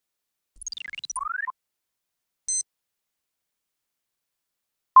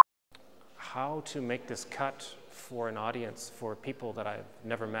how to make this cut for an audience, for people that I've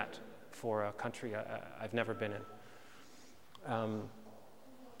never met, for a country I've never been in.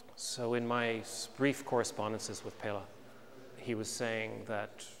 So in my brief correspondences with Pela, he was saying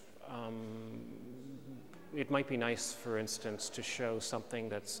that it might be nice, for instance, to show something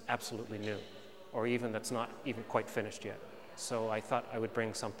that's absolutely new, or even that's not even quite finished yet. So I thought I would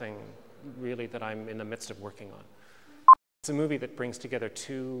bring something really that I'm in the midst of working on. It's a movie that brings together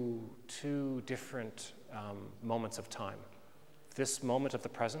two different moments of time. This moment of the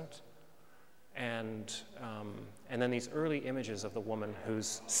present, and then these early images of the woman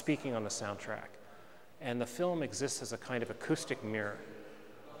who's speaking on the soundtrack. And the film exists as a kind of acoustic mirror.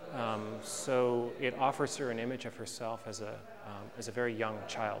 So it offers her an image of herself as a very young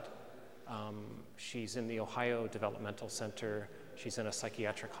child. She's in the Ohio Developmental Center. She's in a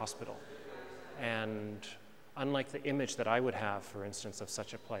psychiatric hospital. And unlike the image that I would have, for instance, of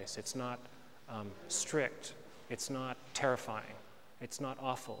such a place, it's not strict, it's not terrifying, it's not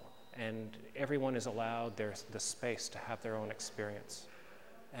awful, and everyone is allowed the space to have their own experience.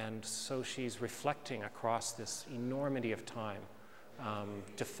 And so she's reflecting across this enormity of time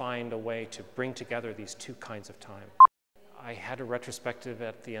to find a way to bring together these two kinds of time. I had a retrospective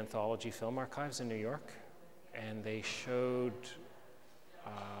at the Anthology Film Archives in New York, and they showed,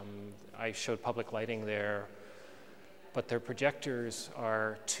 I showed public lighting there, but their projectors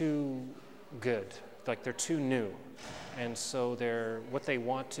are too good, like they're too new. And so what they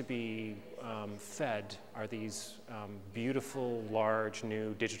want to be fed are these beautiful, large,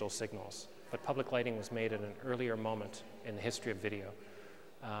 new digital signals. But public lighting was made at an earlier moment in the history of video.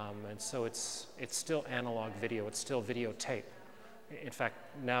 And so it's still analog video, it's still videotape. In fact,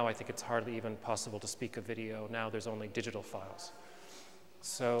 now I think it's hardly even possible to speak of video. Now there's only digital files.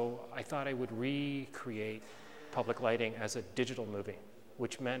 So I thought I would recreate public lighting as a digital movie,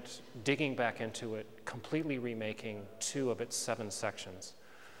 which meant digging back into it, completely remaking 2 of its 7 sections.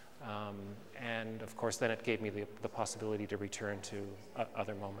 And of course, then it gave me the possibility to return to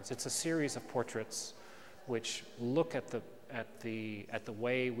other moments. It's a series of portraits which look at the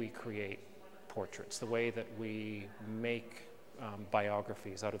way we create portraits, the way that we make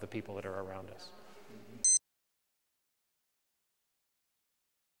biographies out of the people that are around us.